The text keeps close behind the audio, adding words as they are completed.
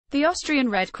The Austrian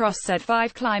Red Cross said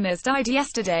 5 climbers died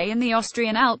yesterday in the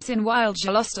Austrian Alps in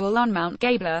Wildschlostal on Mount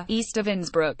Gabler, east of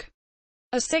Innsbruck.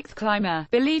 A 6th climber,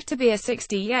 believed to be a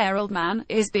 60-year-old man,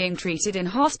 is being treated in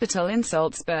hospital in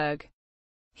Salzburg.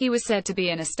 He was said to be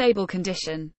in a stable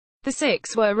condition. The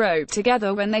 6 were roped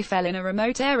together when they fell in a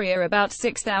remote area about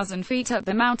 6,000 feet up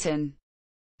the mountain.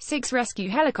 6 rescue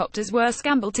helicopters were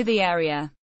scrambled to the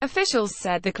area. Officials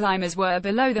said the climbers were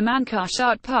below the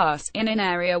Mankarstadt Pass, in an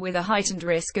area with a heightened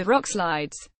risk of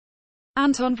rockslides.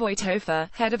 Anton Voithofer,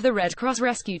 head of the Red Cross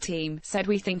rescue team, said,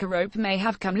 "We think a rope may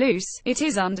have come loose. It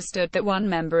is understood that one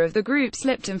member of the group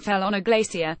slipped and fell on a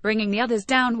glacier, bringing the others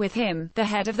down with him." The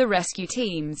head of the rescue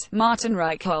teams, Martin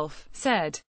Reichholf,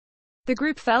 said, "The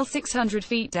group fell 600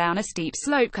 feet down a steep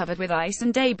slope covered with ice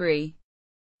and debris."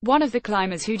 One of the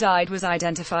climbers who died was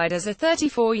identified as a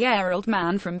 34-year-old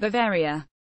man from Bavaria.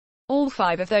 All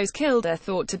 5 of those killed are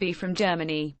thought to be from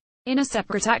Germany. In a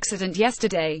separate accident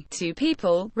yesterday, 2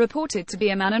 people, reported to be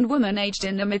a man and woman aged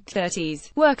in their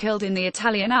mid-30s, were killed in the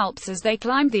Italian Alps as they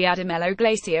climbed the Adamello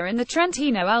Glacier in the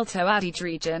Trentino Alto Adige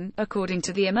region, according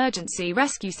to the Emergency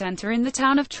Rescue Center in the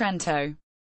town of Trento.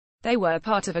 They were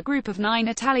part of a group of 9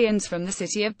 Italians from the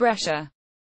city of Brescia.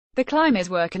 The climbers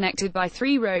were connected by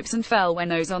 3 ropes and fell when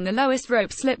those on the lowest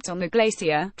rope slipped on the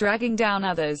glacier, dragging down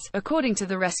others, according to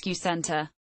the rescue center.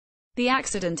 The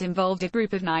accident involved a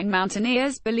group of 9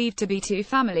 mountaineers, believed to be 2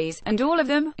 families, and all of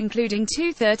them, including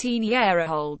 2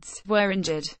 13-year-olds, were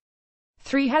injured.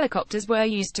 3 helicopters were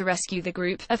used to rescue the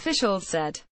group, officials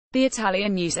said. The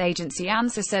Italian news agency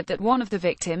ANSA said that one of the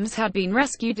victims had been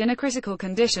rescued in a critical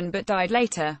condition but died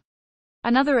later.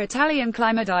 Another Italian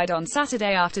climber died on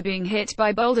Saturday after being hit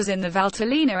by boulders in the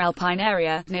Valtellina alpine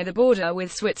area, near the border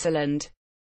with Switzerland.